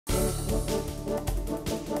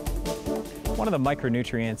One of the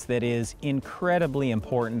micronutrients that is incredibly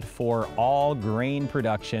important for all grain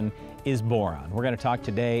production is boron. We're going to talk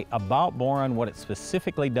today about boron, what it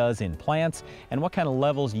specifically does in plants, and what kind of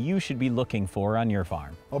levels you should be looking for on your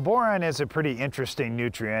farm. Well, boron is a pretty interesting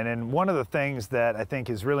nutrient, and one of the things that I think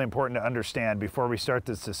is really important to understand before we start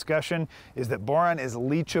this discussion is that boron is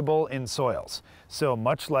leachable in soils. So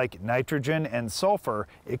much like nitrogen and sulfur,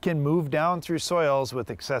 it can move down through soils with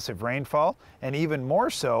excessive rainfall, and even more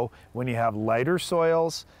so when you have lighter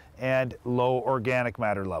soils and low organic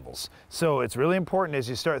matter levels. So it's really important as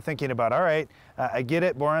you start thinking about, all right, I get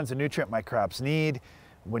it, boron's a nutrient my crops need.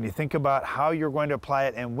 When you think about how you're going to apply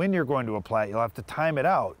it and when you're going to apply it, you'll have to time it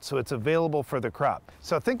out so it's available for the crop.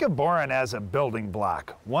 So think of boron as a building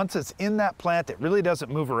block. Once it's in that plant, it really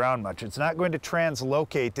doesn't move around much. It's not going to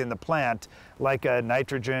translocate in the plant like a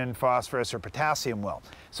nitrogen, phosphorus, or potassium will.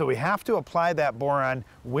 So we have to apply that boron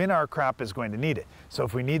when our crop is going to need it. So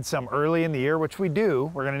if we need some early in the year, which we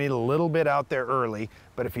do, we're going to need a little bit out there early.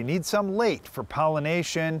 But if you need some late for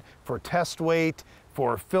pollination, for test weight,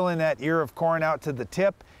 for filling that ear of corn out to the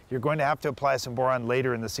tip, you're going to have to apply some boron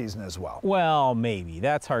later in the season as well. Well, maybe.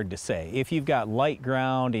 That's hard to say. If you've got light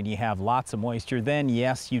ground and you have lots of moisture, then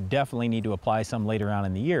yes, you definitely need to apply some later on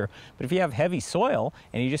in the year. But if you have heavy soil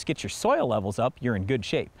and you just get your soil levels up, you're in good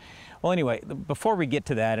shape. Well, anyway, before we get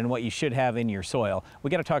to that and what you should have in your soil, we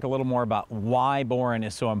got to talk a little more about why boron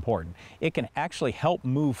is so important. It can actually help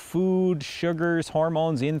move food, sugars,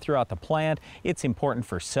 hormones in throughout the plant. It's important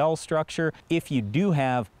for cell structure. If you do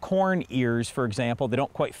have corn ears, for example, that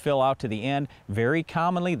don't quite fill out to the end, very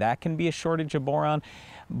commonly that can be a shortage of boron.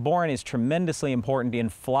 Boron is tremendously important in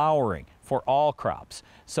flowering for all crops.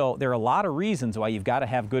 So there are a lot of reasons why you've got to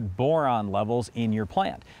have good boron levels in your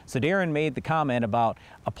plant. So Darren made the comment about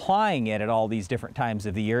applying it at all these different times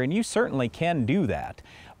of the year, and you certainly can do that.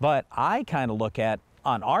 But I kind of look at,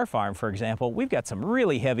 on our farm, for example, we've got some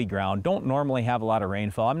really heavy ground, don't normally have a lot of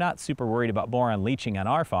rainfall. I'm not super worried about boron leaching on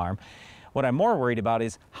our farm. What I'm more worried about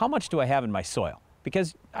is how much do I have in my soil?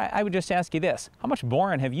 Because I would just ask you this, how much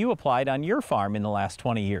boron have you applied on your farm in the last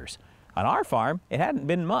 20 years? On our farm, it hadn't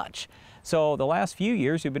been much. So the last few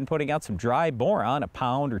years, we've been putting out some dry boron, a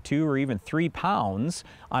pound or 2 or even 3 pounds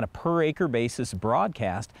on a per acre basis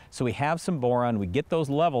broadcast. So we have some boron, we get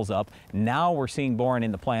those levels up. Now we're seeing boron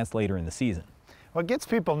in the plants later in the season. What gets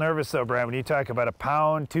people nervous though, Brian, when you talk about a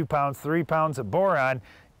pound, 2 pounds, 3 pounds of boron,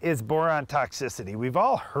 is boron toxicity. We've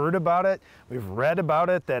all heard about it, we've read about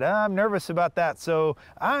it, that I'm nervous about that, so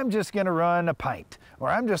I'm just gonna run a pint, or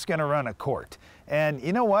I'm just gonna run a quart. And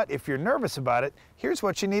you know what, if you're nervous about it, here's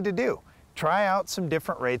what you need to do. Try out some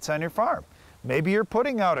different rates on your farm. Maybe you're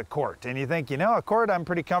putting out a quart and you think, you know, a quart I'm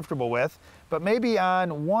pretty comfortable with, but maybe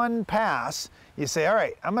on one pass, you say, all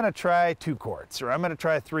right, I'm gonna try 2 quarts, or I'm gonna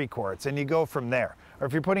try 3 quarts, and you go from there. Or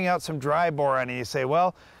if you're putting out some dry boron and you say,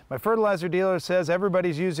 well, my fertilizer dealer says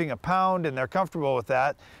everybody's using a pound and they're comfortable with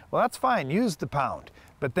that. Well, that's fine, use the pound.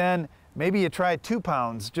 But then maybe you try 2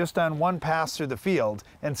 pounds just on one pass through the field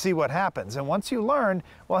and see what happens. And once you learn,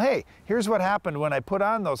 well, hey, here's what happened when I put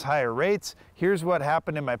on those higher rates. Here's what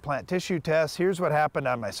happened in my plant tissue test. Here's what happened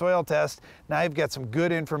on my soil test. Now you've got some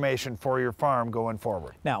good information for your farm going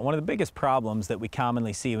forward. Now, one of the biggest problems that we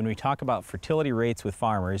commonly see when we talk about fertility rates with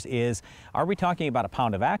farmers is, are we talking about a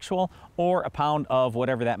pound of actual or a pound of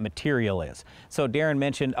whatever that material is? So Darren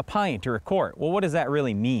mentioned a pint or a quart. Well, what does that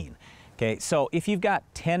really mean? Okay, so if you've got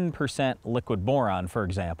 10% liquid boron, for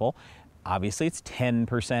example, obviously it's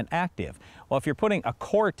 10% active. Well, if you're putting a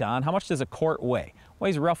quart on, how much does a quart weigh?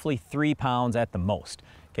 Weighs roughly 3 pounds at the most.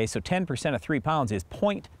 Okay, so 10% of 3 pounds is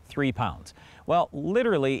 0.3 pounds. Well,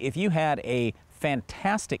 literally, if you had a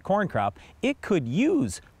fantastic corn crop, it could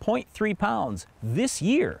use 0.3 pounds this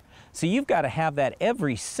year. So you've got to have that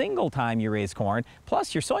every single time you raise corn,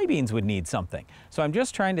 plus your soybeans would need something. So I'm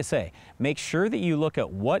just trying to say, make sure that you look at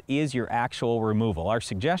what is your actual removal. Our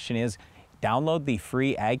suggestion is download the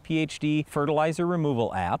free Ag PhD fertilizer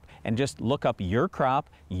removal app and just look up your crop,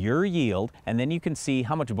 your yield, and then you can see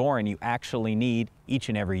how much boron you actually need each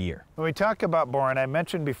and every year. When we talk about boron, I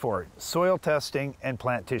mentioned before, soil testing and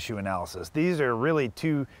plant tissue analysis. These are really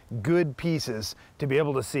 2 good pieces to be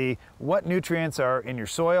able to see what nutrients are in your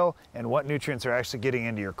soil and what nutrients are actually getting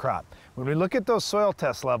into your crop. When we look at those soil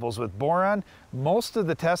test levels with boron, most of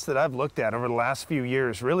the tests that I've looked at over the last few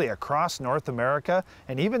years, really across North America,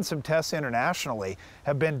 and even some tests internationally,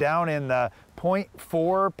 have been down in the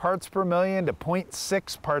 0.4 parts per million to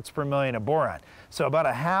 0.6 parts per million of boron. So about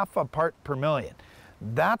a half a part per million.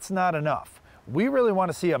 That's not enough. we really want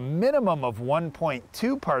to see a minimum of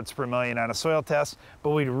 1.2 parts per million on a soil test,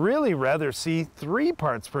 but we'd really rather see 3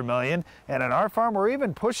 parts per million. And on our farm, we're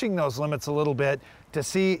even pushing those limits a little bit to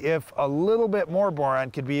see if a little bit more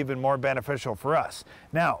boron could be even more beneficial for us.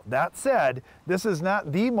 Now, that said, this is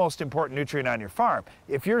not the most important nutrient on your farm.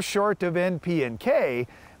 If you're short of N, P, and K,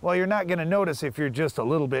 well, you're not going to notice if you're just a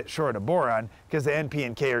little bit short of boron, because the N, P,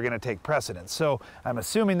 and K are going to take precedence. So I'm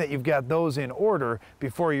assuming that you've got those in order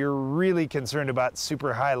before you're really concerned about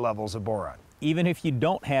super high levels of boron. Even if you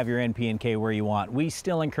don't have your N, P, and K where you want, we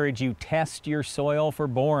still encourage you test your soil for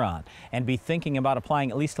boron and be thinking about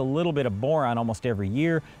applying at least a little bit of boron almost every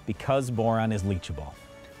year, because boron is leachable.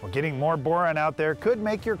 Well, getting more boron out there could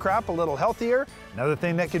make your crop a little healthier. Another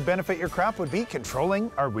thing that could benefit your crop would be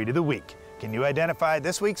controlling our weed of the week. Can you identify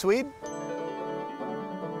this week's weed?